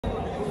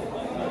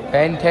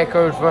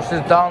Bentekkerz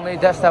versus Darnley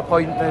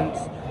Disappointments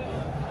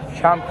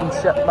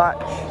championship match.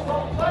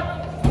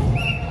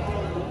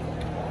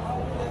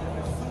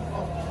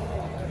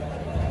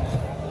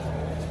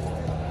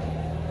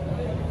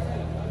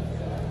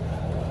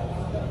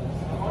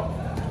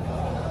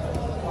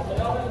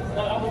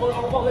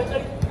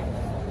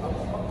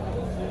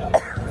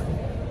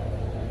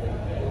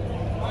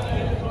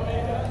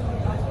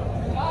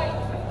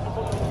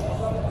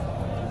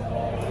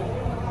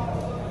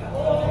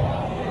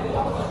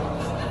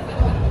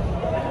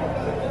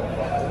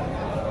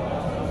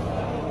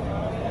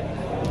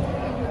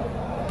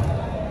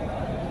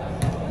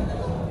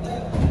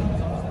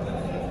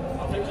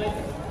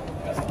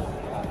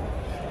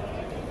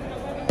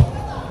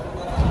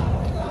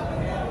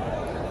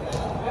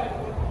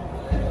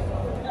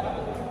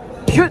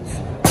 Shoots,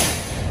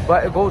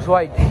 but it goes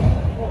wide.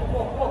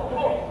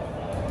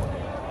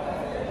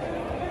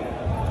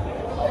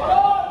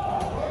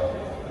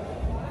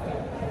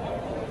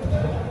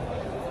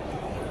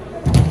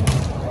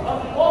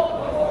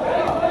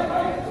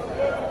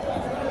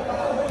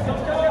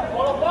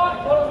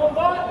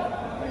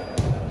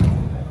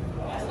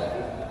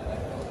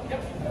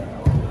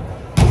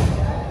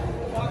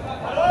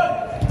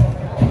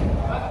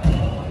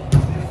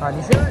 And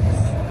he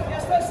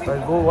shoots, but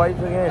it goes wide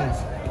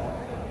again.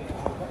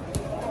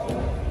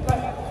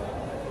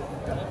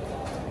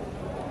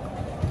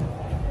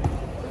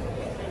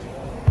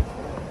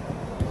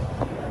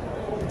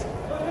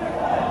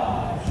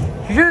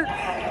 Shoot!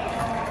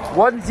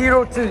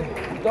 1-0 to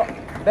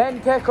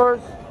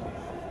Bentekkerz.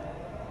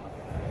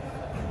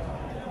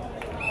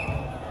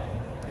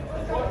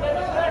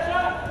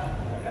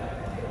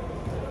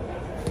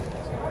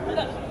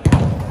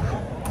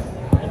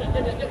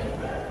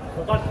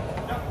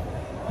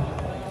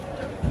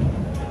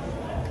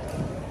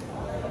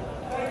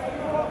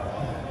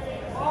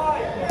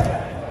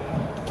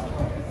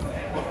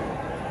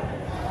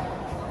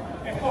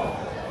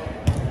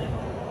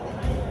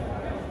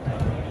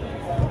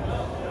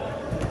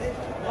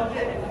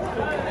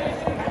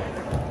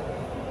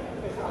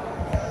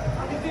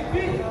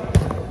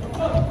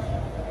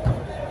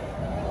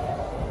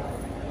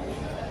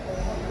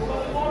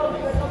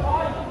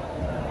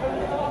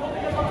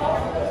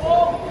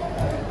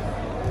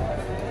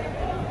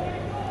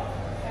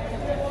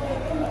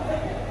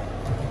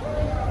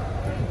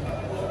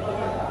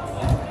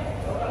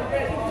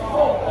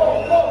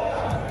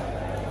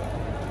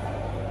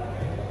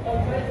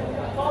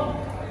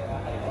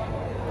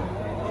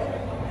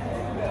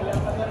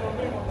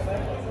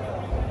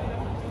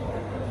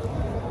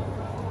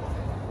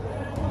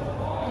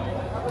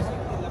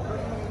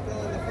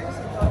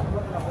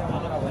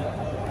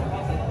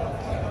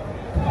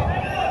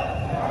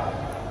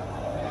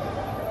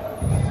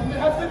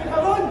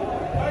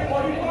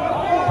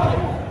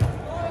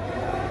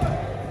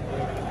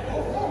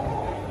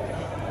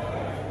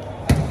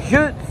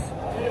 Shoots!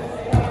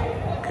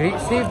 Great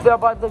save there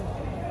by the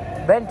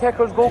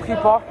Bentekkerz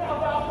goalkeeper.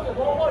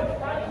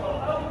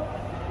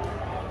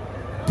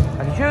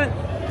 And he shoots!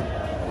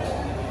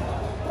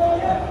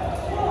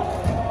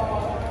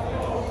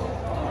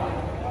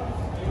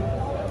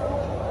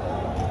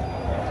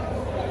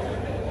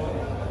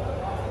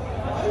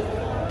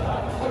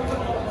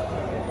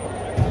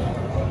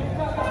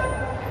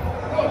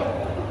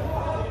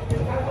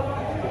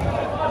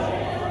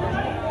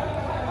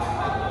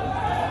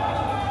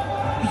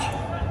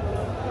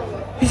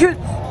 He shoots!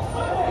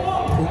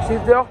 Big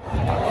save there.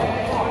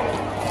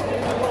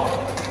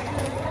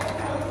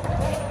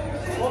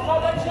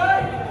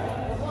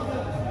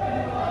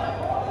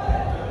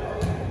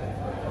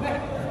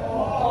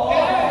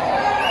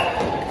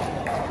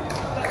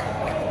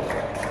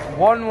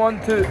 One,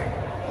 2.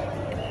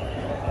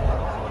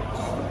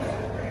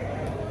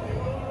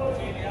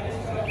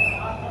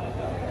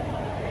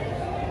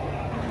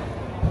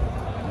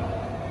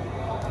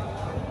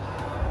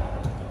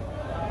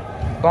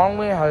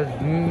 Darnley has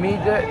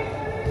made it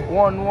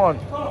 1-1.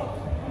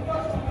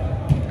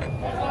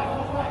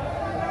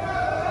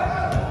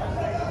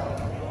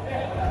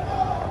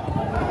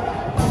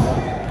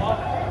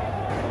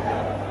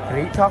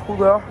 Great tackle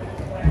there.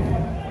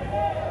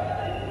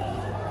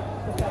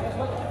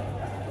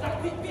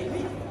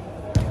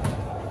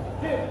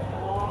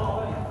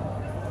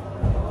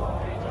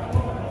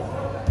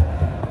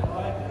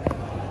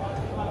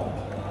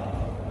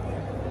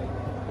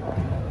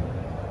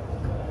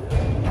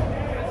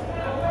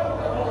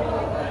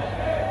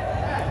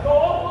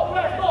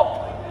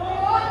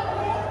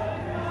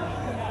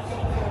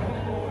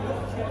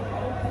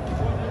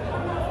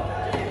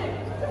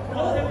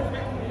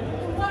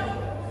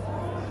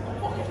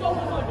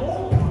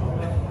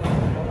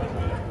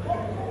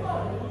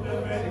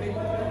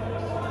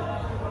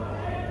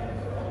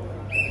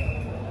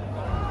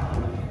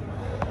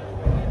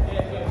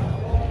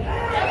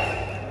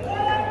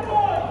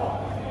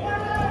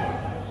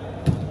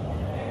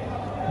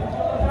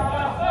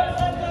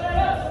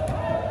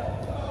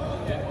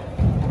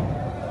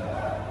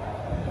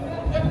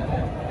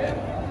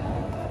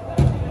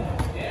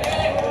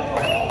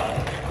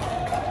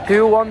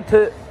 Two, 1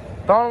 to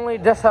Darnley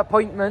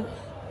Disappointments.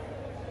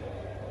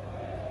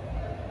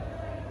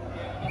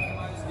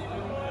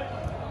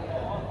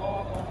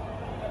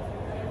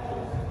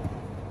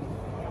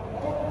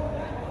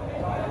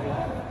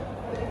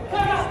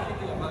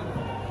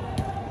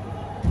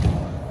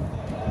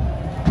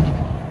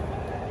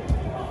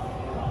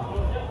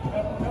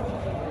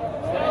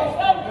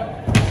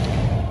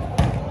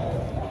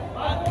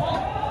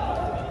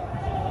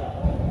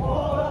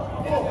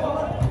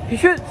 He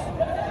shoots.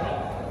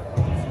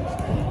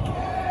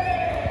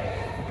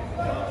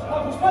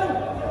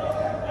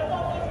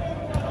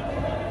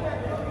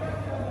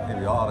 Here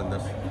we are in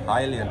this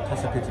highly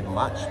anticipated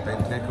match.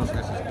 Bentekkerz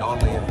versus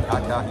Darnley and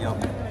Kaka here,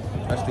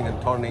 twisting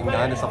and turning,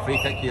 and it's a free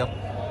kick here.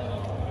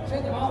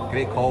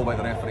 Great call by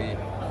the referee,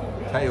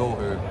 Teo,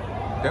 who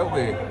dealt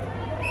with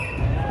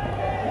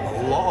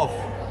a lot of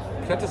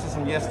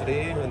criticism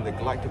yesterday in the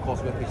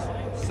Galacticos with his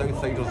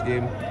Southsiders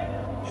game,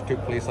 which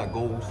took place at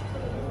goals.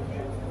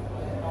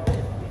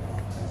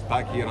 He's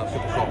back here at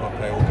Super Soccer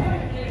Teo,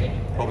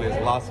 probably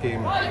his last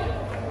game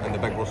in the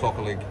Big Bro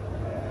Soccer League.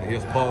 And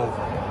here's Paul,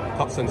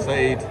 cuts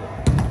inside.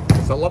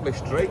 It's a lovely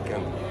strike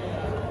and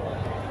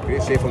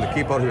great save from the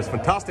keeper, who was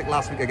fantastic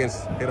last week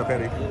against Hera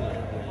Perry.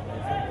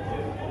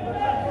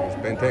 It's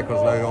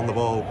Bentekkerz now on the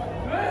ball.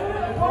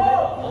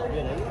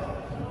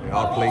 They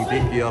are playing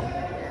deep here,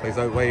 plays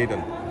out wide,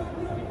 and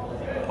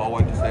Paul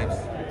intercepts,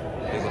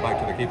 plays it back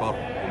to the keeper.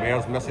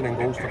 Mayor's missing in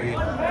goals today.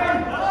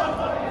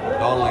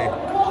 Darnley,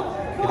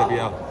 could be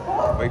a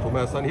vital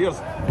miss. And here's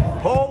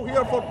Paul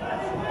here for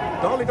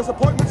Darnley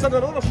Disappointments, and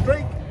another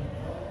strike.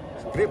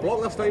 It's a great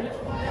block this time.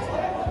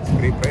 It's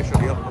great pressure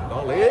here for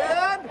Darnley.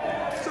 And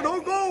it's an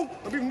own goal,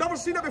 and we've never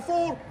seen it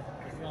before.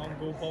 It's an own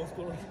goal, Paul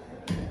scored.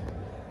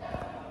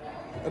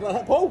 Did I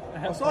hit Paul?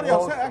 Oh, sorry, I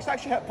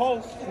actually hit Paul.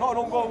 It's not an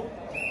own goal.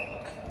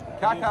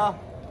 Kaka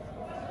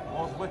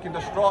was looking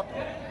distraught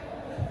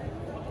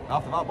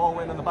after that ball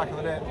went in the back of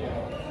the net.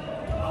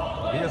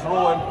 Here's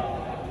Rowan,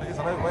 plays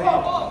it out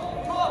wide.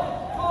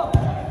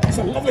 It's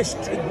a lovely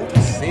strike, what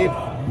a save.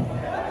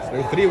 It's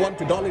now 3-1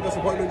 to Darnley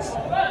Disappointments.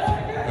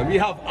 And we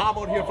have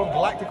Amor here from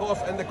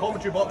Galacticos in the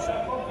commentary box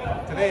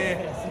today.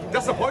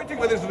 Disappointing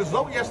with his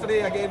result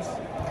yesterday against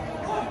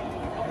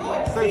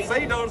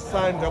Southsiders,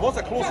 and it was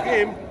a close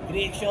game.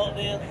 Great shot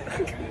there.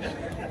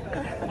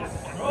 Yes.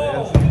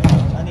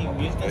 I need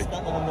music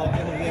stuck on the mug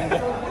in the window.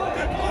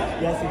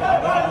 Yes, you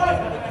got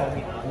to call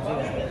me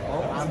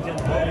Amjad.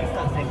 Bobby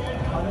starts saying,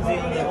 Amjad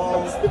on the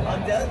wall.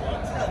 Amjad.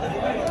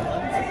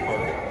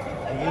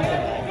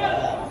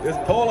 Here's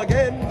Paul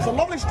again. It's a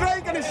lovely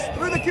strike, and it's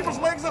through the keeper's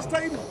legs this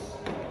time.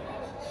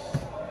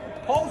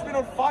 Paul's been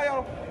on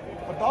fire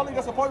for Darnley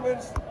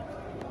Disappointments.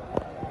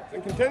 He's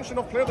in contention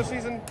of player of the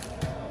season.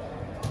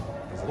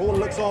 As Rowan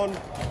looks on,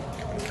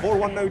 it's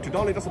 4-1 now to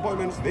Darnley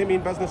Disappointments. They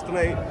mean business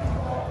tonight.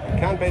 And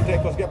can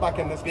Bentekkerz get back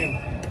in this game?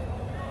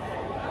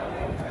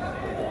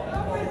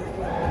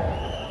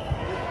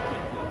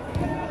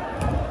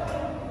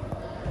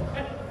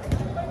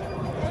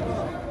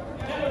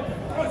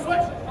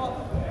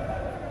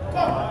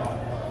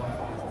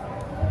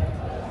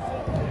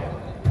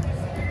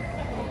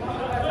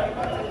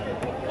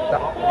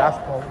 That's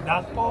Paul.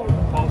 That's Paul.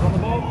 Paul's on the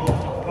ball.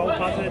 Paul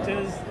passes it to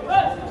his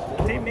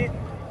teammate.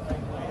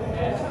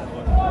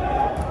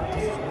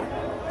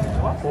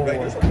 Right.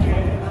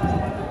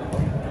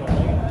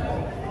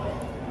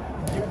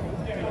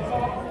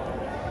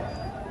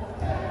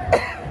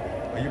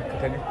 Are you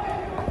continuing?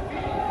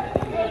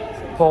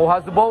 Paul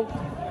has the ball,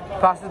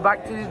 passes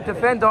back to the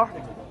defender.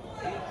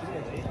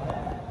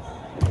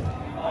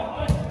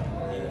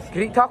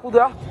 Great tackle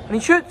there, and he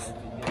shoots.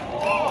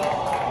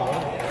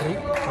 Great,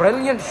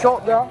 brilliant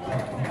shot there.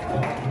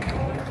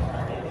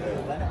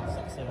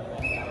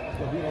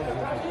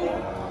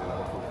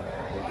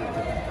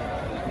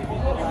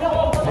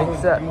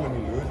 Makes it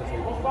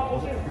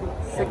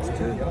 6-2.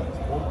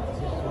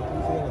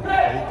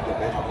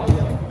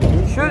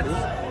 Shoots.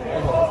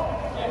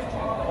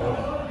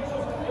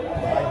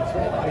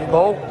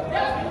 Ball.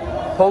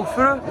 Paul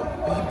through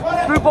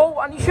ball,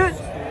 and he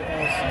shoots.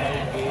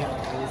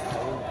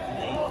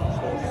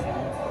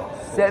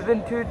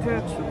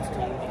 7-2-2.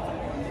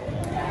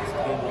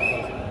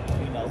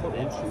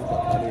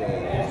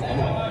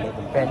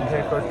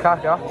 Bentekkerz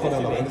Kaka.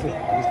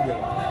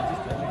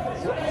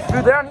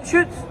 Through there, and he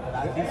shoots.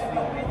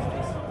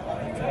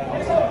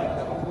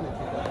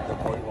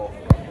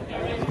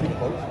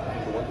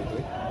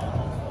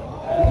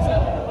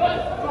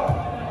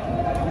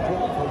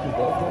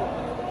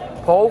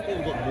 Paul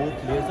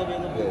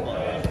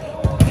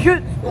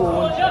shoots.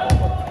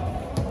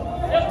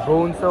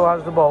 Rowan still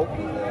has the ball.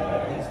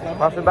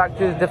 Passes it back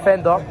to his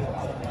defender.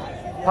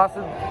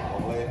 Passes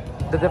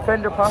the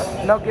defender pass.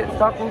 Now gets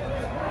tackled.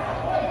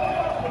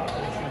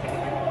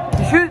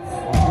 He shoots.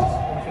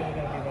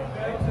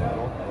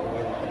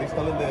 Are they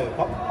still in the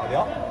cup? Are they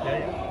up?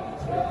 Yeah.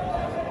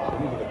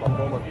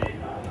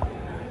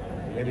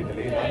 Maybe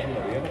delayed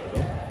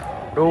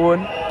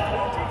Rowan. I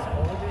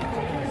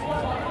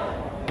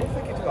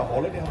think he took a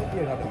holiday. I think he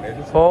had a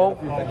medicine. Paul.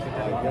 He had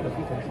a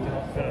few things to do.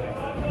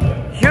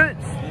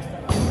 Shoots.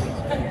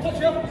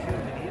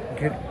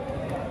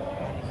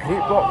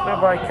 Great block there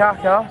by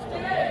Kaka.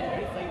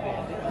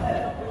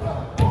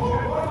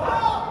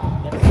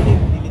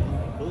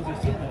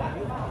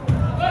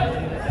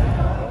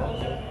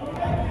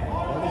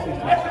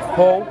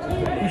 Paul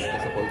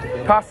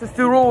passes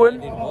to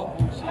Rowan.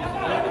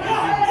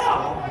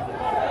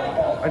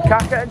 And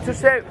Kaka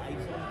intercepts.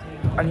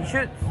 And he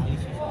shoots.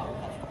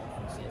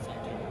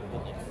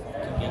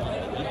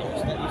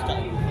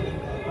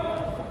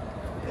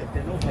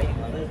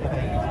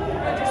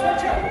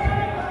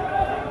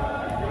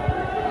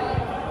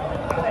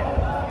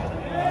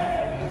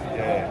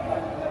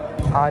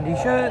 And he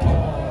shoots.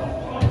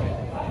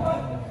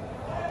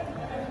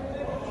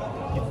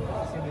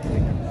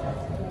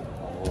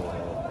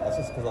 That's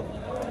just because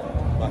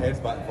my head's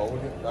back and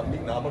forward. I'm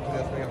meeting Amber to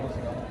this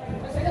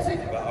thing.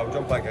 But I'll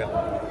jump back in.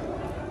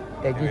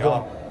 Yeah, Here we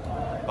are.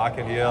 Back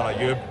in here,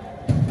 Ayub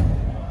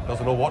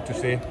doesn't know what to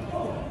say.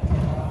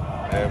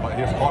 But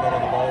here's Connor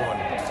on the ball and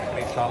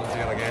great challenge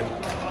here again.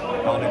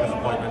 Darnley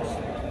Disappointments.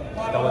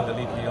 Still in the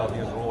lead here.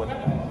 Here's Rowan.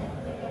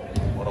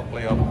 What a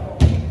player.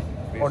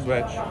 Great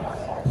switch.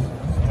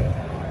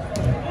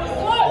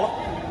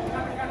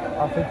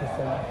 I think it's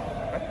 7.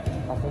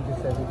 I think it's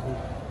 7-2.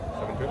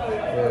 7-2?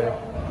 Yeah,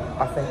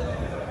 I think.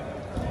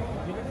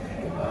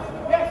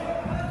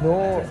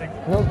 No,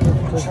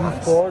 because he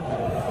scored.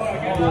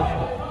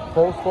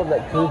 Paul scored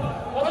like 2.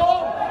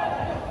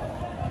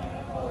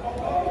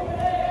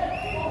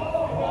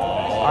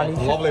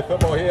 Lovely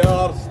football here.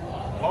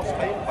 First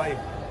time by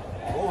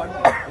Rowan.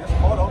 Here's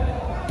Connor.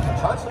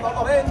 Chance at the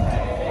other end.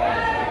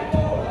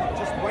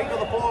 Just wide of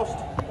the post.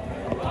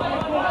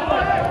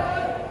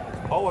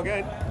 It's Paul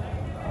again.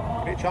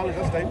 Great challenge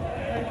this time.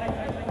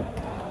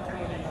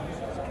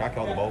 It's Kaka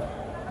on the ball.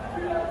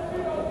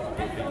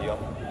 Great feet here.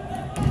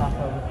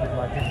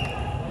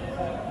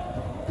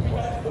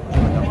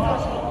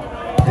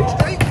 Great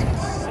strike.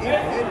 Save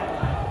again.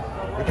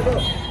 Look at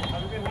that.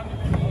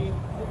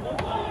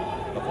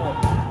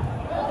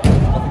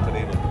 Nothing to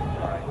name it.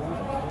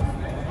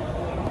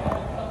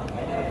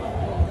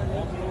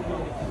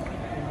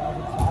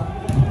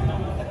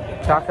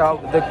 Kaka,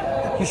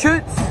 he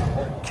shoots.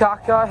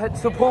 Kaka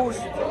hits the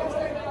post.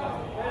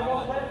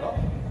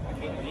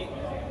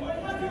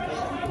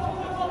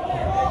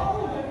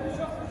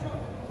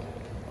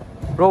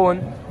 Rowan.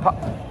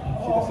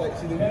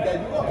 See the new guy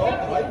you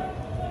got, right?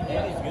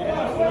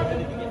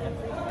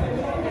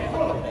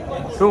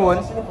 Rowan.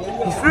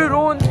 He's through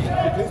Rowan. He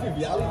plays with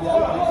Viali.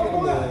 Viali plays here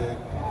in the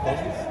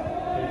Cosmos.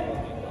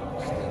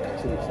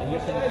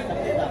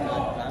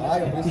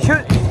 He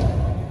shoots.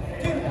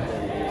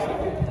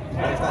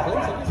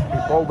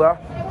 Ball there.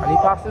 And he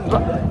passes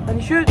back. And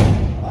he shoots.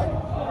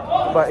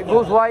 But it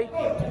goes wide.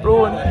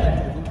 Rowan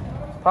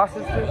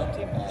passes to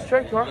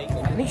striker.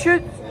 And he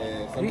shoots.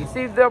 He's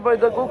saved there by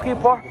the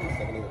goalkeeper.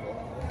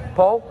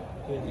 Paul.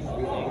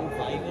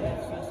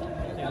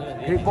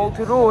 Great ball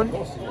to Rowan.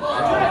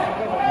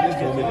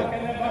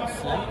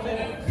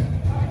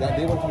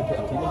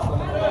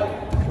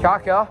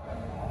 Kaka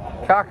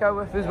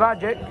with his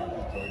magic.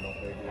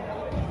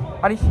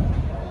 And he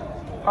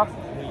passes.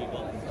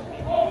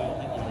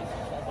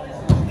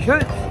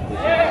 Shoots.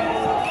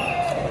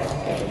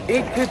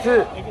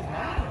 8-2.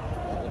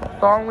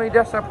 Darnley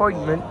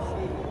Disappointments.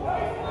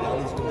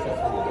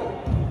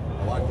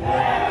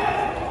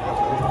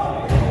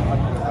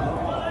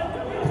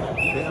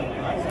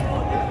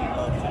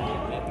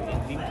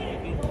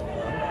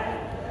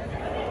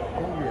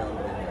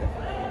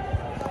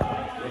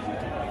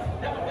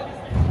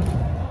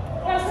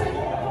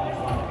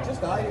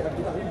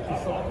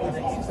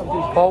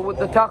 Paul with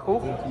the tackle.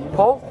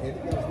 Paul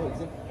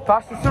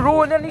passes to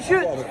Rowan and he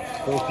shoots.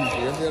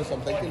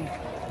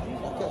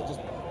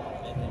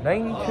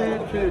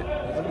 9-2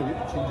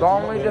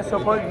 Darnley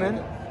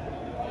Disappointment.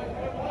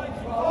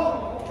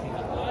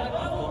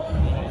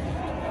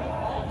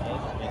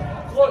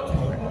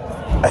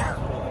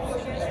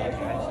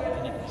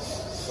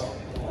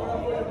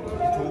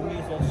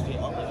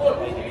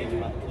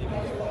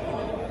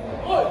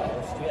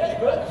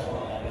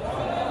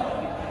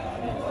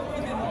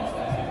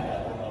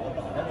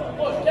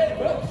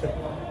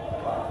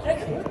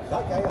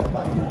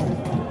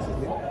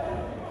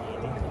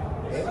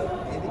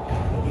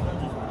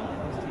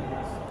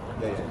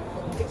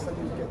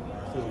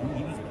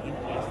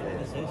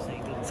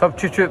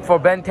 Substitute for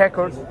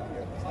Bentekkerz.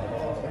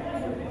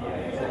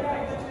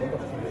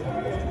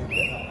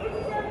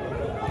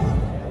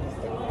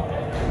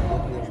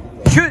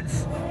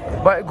 Shoots,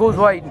 but it goes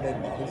wide.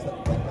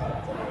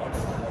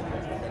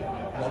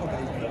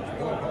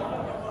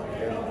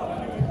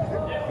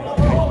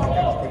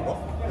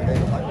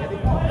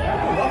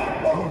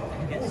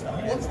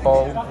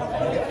 Ball.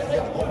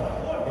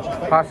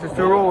 Passes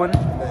to Rowan.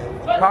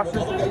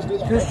 Passes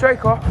to the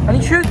striker, and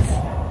he shoots.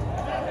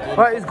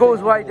 But it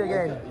goes wide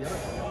again.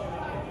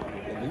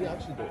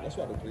 That's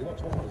what I play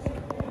much more.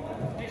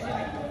 Because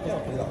I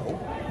play that hole,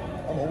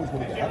 I'm always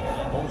going to get hit.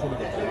 I'm always going to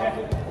get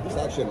hit. This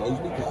actually annoys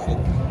me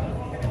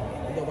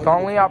because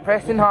Darnley are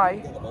pressing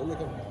high.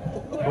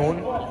 Rowan.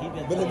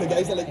 But then the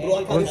guys are like, bro,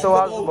 I can't see still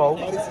has the ball. I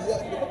can't see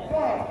it.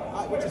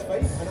 which is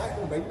fine, and I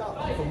don't mind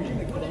that. For me,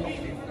 like,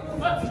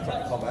 just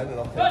trying to come in and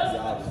I'm 50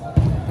 yards.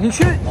 And he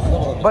shoots,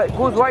 but it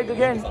goes wide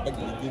again. It's a big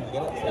league game to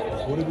get it.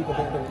 It's going to be the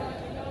big thing.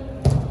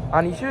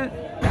 And he shoots.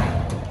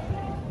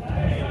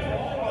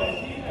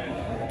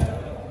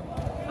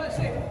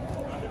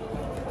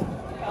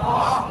 I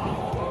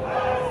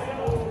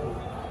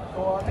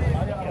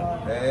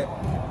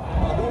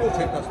will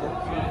take this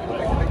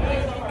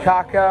one.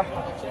 Kaka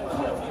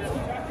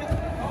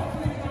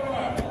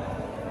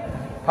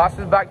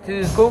passes back to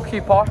his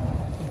goalkeeper.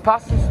 He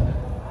passes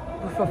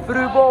with a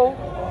through ball.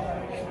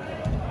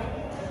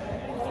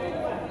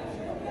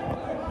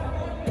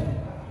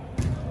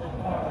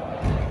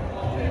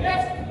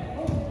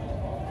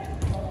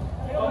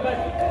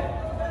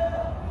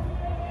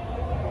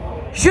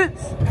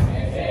 Shoots.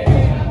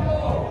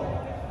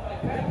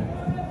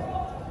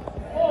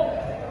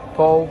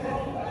 Ball.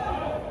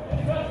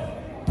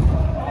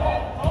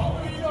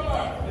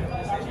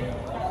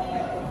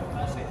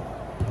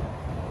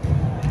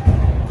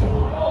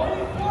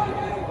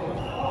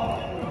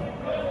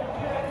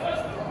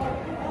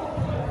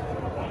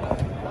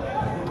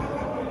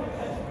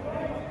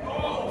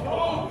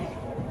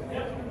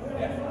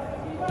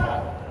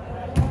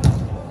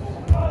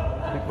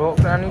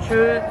 And he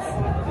shoots,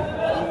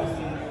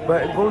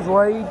 but it goes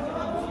wide.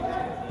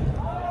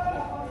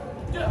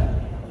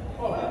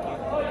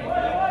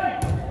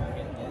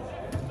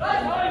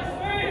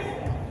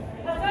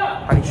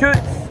 And he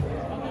shoots.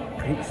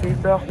 Great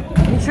save there.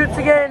 And he shoots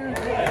again.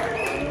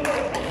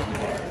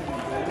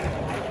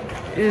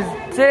 Is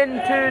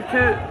 10-2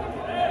 to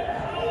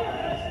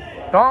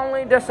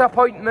Darnley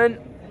Disappointment.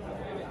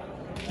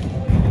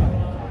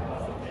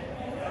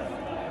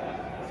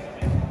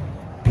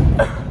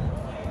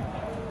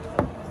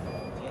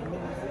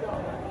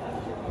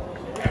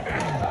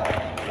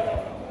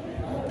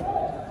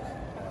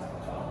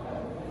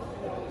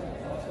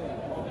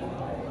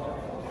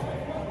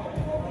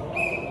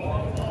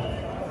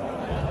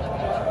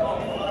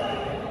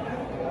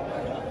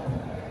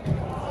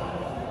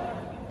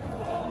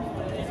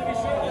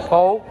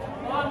 Paul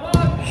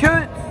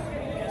shoots.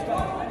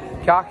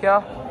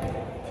 Kaka's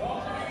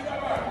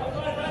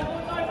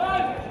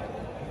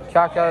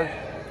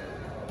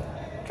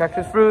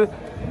through,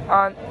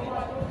 and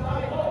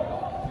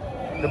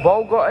the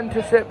ball got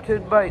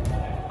intercepted by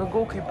the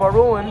goalkeeper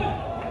Rowan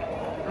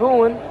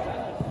through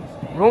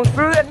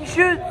and he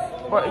shoots,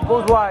 but it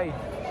goes wide.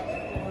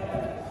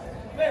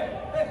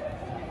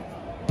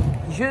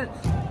 He shoots.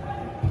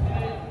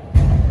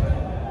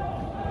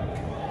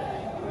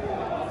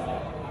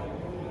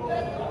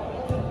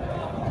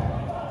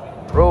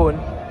 Rowan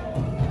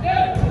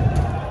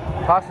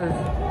passes.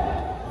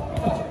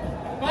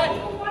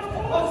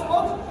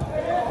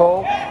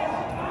 Paul.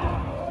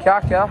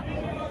 Kaka.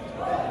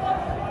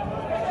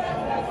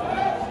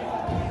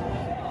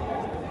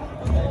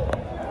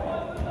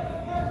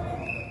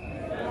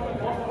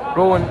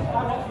 Rowan.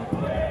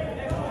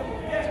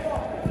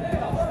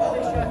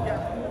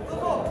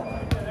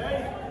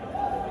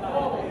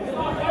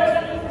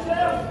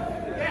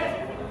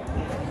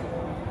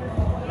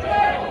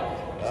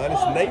 And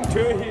it's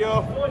 9-2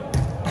 here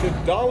to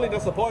Darnley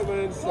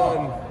Disappointments,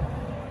 and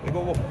they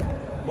go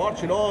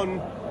marching on.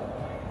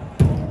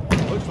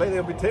 Looks like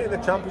they'll be taking the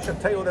championship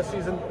title this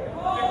season.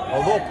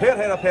 Although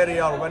Pearhead Perry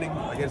are winning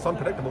against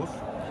Unpredictables,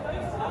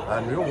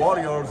 and Real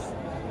Warriors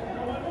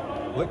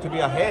look to be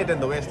ahead in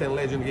the West End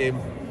Legend game.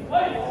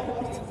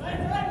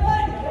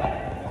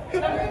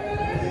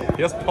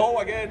 Here's Paul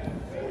again.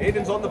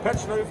 Aiden's on the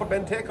pitch now for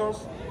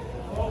Bentekkerz.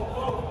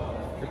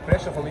 Good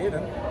pressure from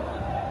Aiden.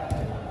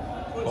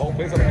 Paul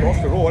plays it across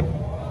the road.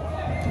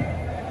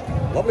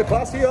 Lovely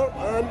pass here,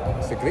 and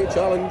it's a great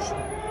challenge.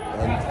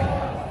 And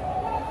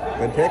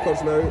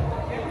Bentekkerz now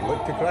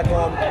look to crack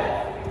on.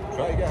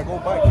 Try to get a goal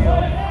back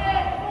here.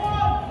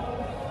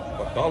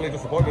 But Darnley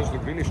Disappointments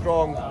look really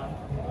strong.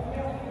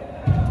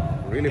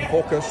 Really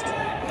focused.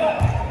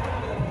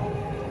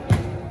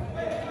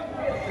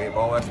 Great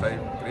ball this time.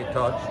 Great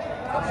touch.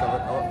 That's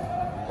it. Oh,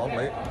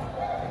 lovely.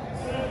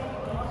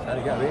 Trying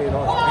to get away. No,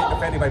 it's great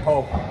defending by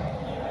Paul.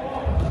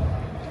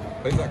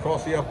 Plays that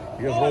across here.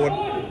 Here's Rowan.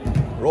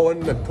 Rowan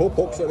and toe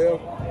pokes it there.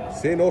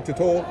 Say no to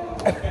toe.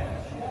 The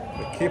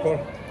keeper.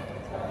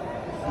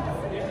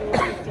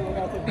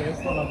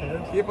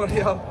 Keeper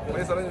here.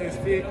 Plays it into his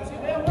feet.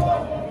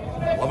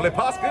 Lovely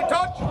pass. Great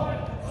touch.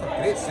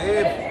 Great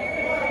save.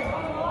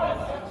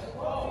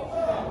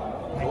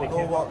 Don't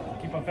know what.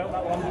 Keeper felt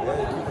that one. Yeah,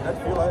 the keeper did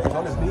feel it. He's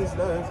on his knees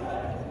now. He's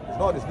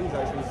not on his knees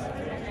actually.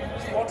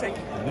 He's Squatting.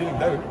 kneeling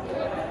down.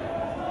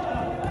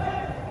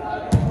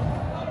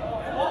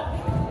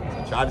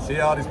 Chance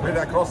here, he's played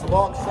it across the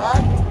box,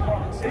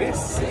 and great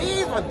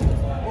save! Great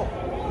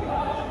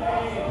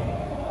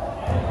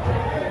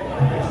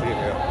save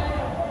here.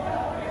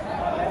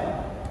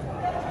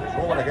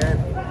 Rolling again,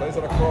 plays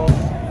it across.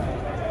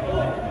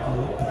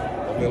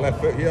 Lovely left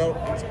foot here.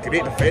 It's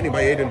great defending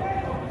by Aiden.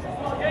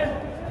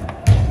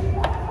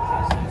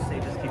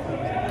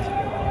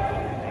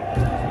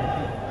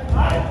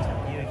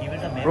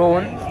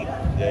 Rowan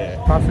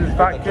passes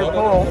back to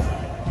Paul.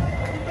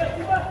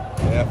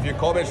 Yeah, A few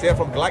comments there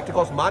from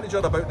Galacticos manager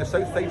about the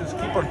Southsiders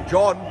keeper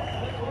John,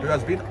 who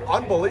has been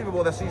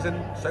unbelievable this season.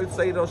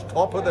 Southsiders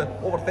top of the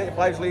over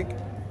 35s league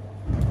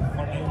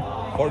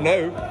for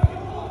now.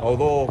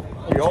 Although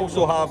we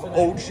also have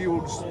Old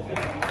Shields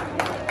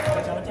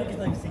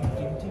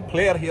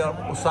player here,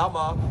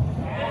 Osama.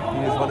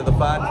 He is one of the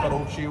fans for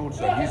Old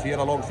Shields, and he's here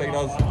alongside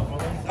us.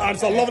 And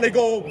it's a lovely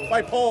goal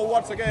by Paul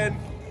once again.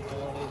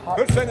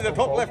 Puts into the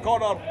top left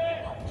corner.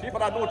 Keeper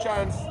had no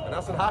chance, and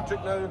that's a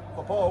hat-trick now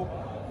for Paul.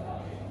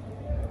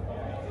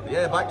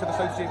 Yeah, back to the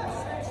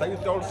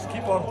Southsiders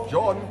keeper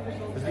John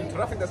has been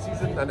terrific this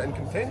season and in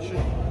contention.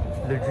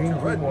 The Dream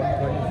Team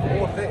 123.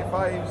 Over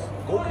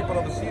 35s, goalkeeper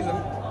of the season.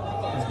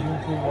 The Dream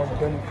Team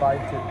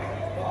 125 to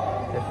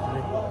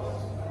yesterday.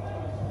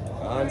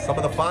 And some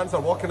of the fans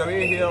are walking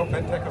away here,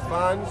 Bentekkerz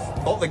fans.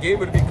 Thought the game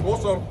would be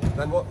closer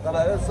than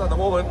it is at the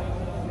moment.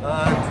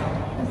 And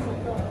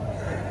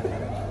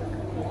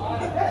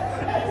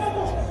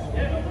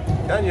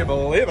can you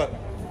believe it?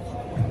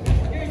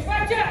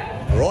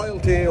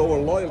 Royalty over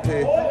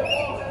loyalty,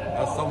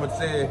 as some would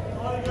say.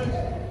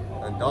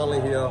 And Darnley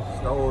here,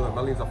 still the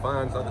millions of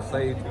fans at the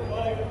side,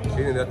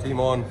 cheering their team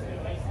on.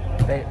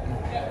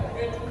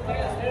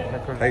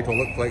 Title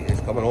looks like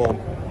he's coming home.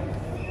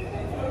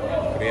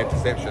 Great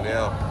interception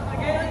there.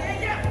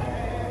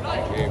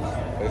 James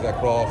plays it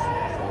across.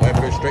 Left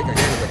foot strike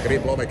again. It's a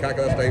great block by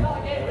Kaka this time.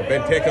 And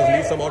Bentekkerz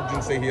needs some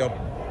urgency here.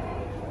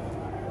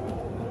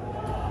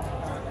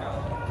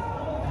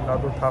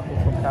 Another tackle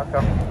from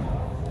Kaka.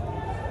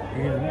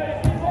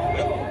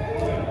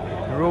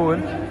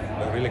 Rowan.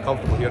 They're really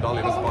comfortable here,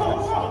 Darnley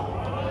Disappointments.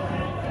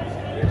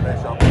 Great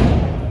pressure.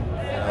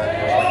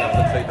 And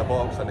inside the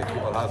box, and the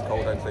keeper has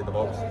called inside the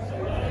box.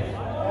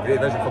 Great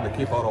vision from the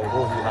keeper,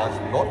 although he has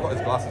not got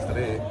his glasses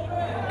today.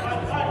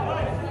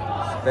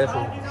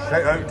 Special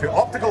shout out to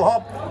Optical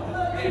Hub,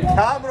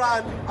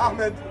 Kamran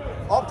Ahmed,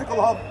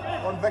 Optical Hub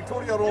on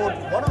Victoria Road,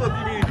 one of the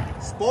TV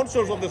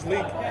sponsors of this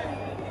league.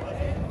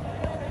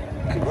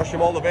 Wish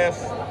him all the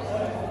best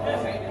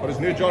for his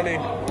new journey.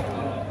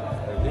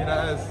 And here it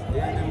is,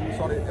 Aiden,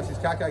 sorry, this is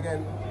Kaka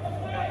again.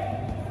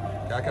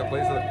 Kaka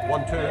plays it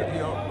 1-2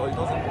 here, no he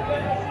doesn't.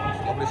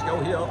 Lovely skill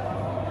here.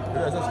 Who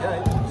is this guy?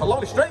 It's a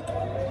lovely strike.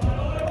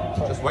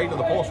 Just wide on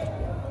the post.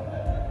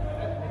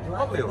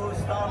 Lovely.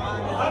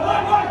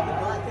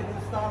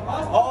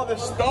 Oh, the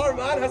star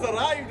man has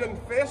arrived, and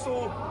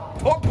Faisal,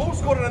 top goal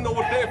scorer in the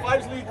over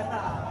 35s league.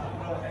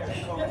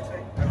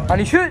 And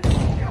he shoots,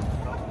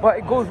 but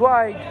it goes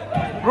wide.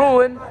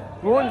 Rowan's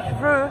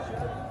through,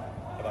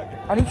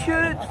 and he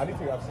shoots.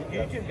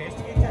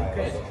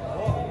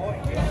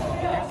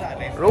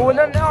 Rowan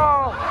and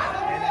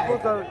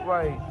goes out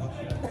wide.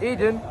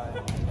 Aiden.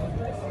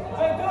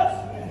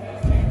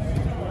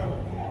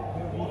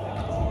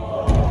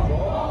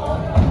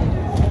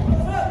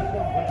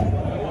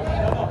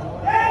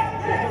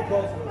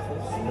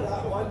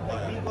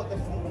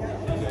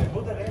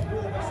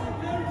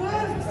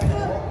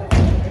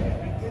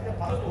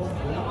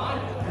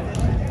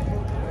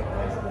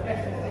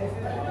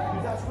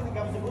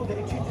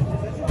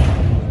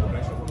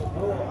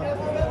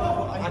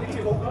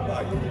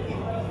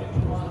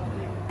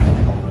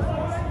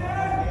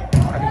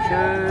 And he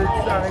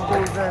shoots and it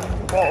goes in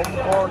bottom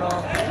corner.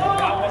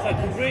 That was a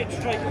great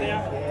strike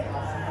there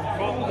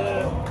from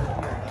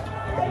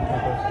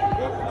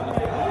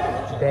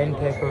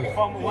Bentekkerz.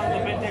 from one of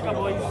the Bentekkerz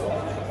boys.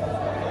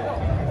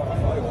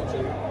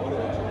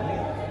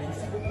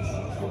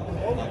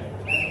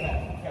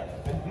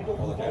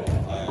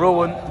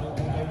 Rowan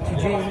to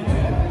James.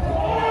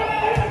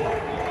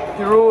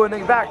 To Rowan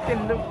and back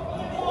in the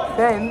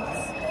fence.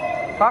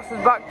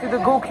 Passes back to the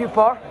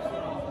goalkeeper.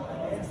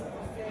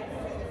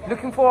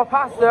 Looking for a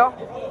pass there.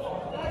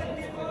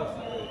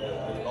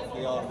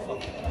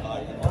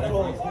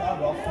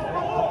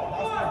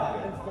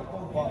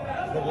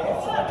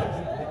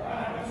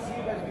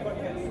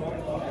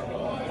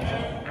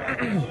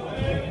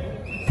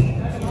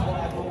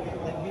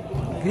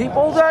 Great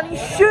ball there and he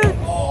shoots,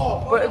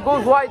 but it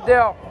goes wide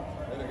there.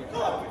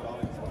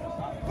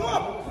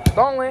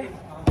 Darnley,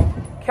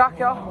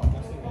 Kaka.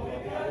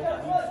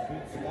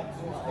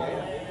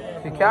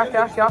 To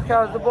Kaka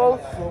has the ball,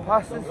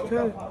 passes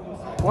to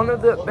one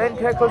of the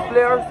Bentekkerz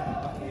players.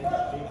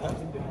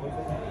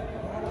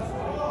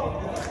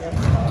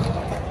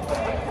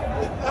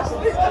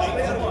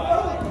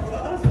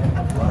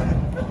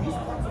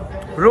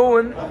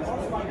 Rowan.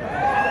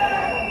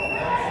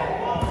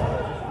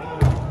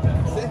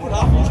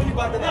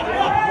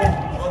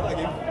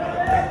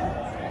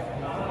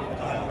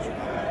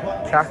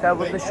 Kaka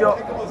with the shot,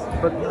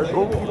 but the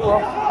goalkeeper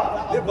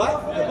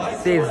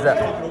saves it.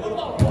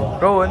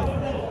 Rowan.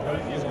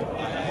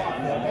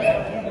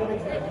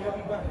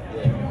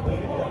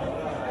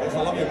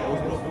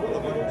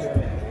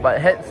 But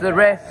it hits the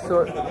ref,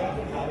 so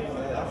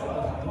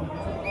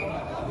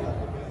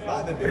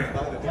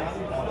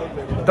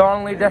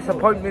Darnley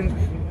Disappointments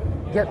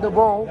get the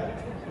ball.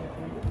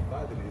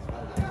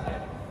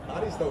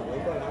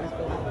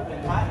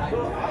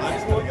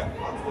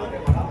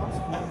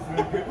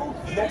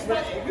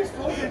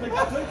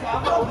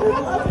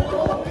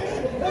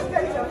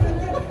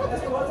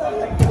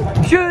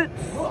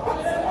 Shoots!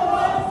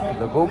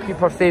 The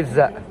goalkeeper saves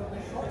it.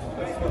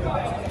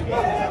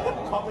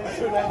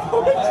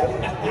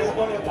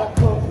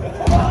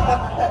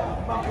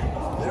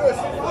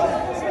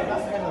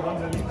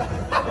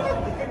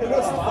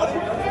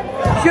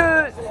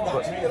 Shoots!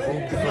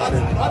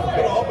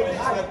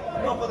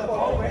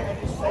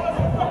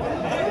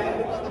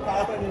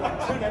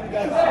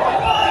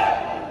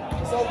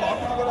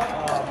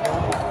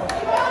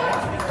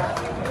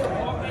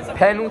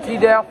 Penalty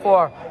there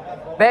for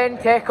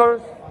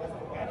Bentekkerz.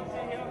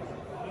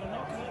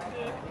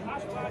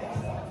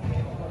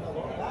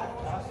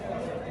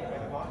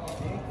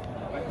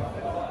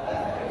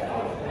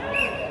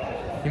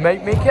 He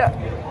might make it.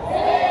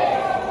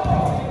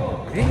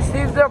 Green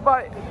saves there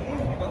by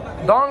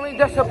Darnley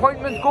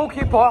Disappointments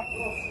goalkeeper.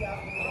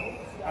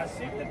 I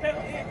saved the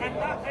penalty, and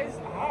that is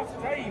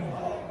half time.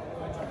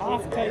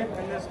 Half time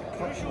in this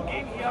crucial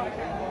game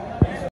here.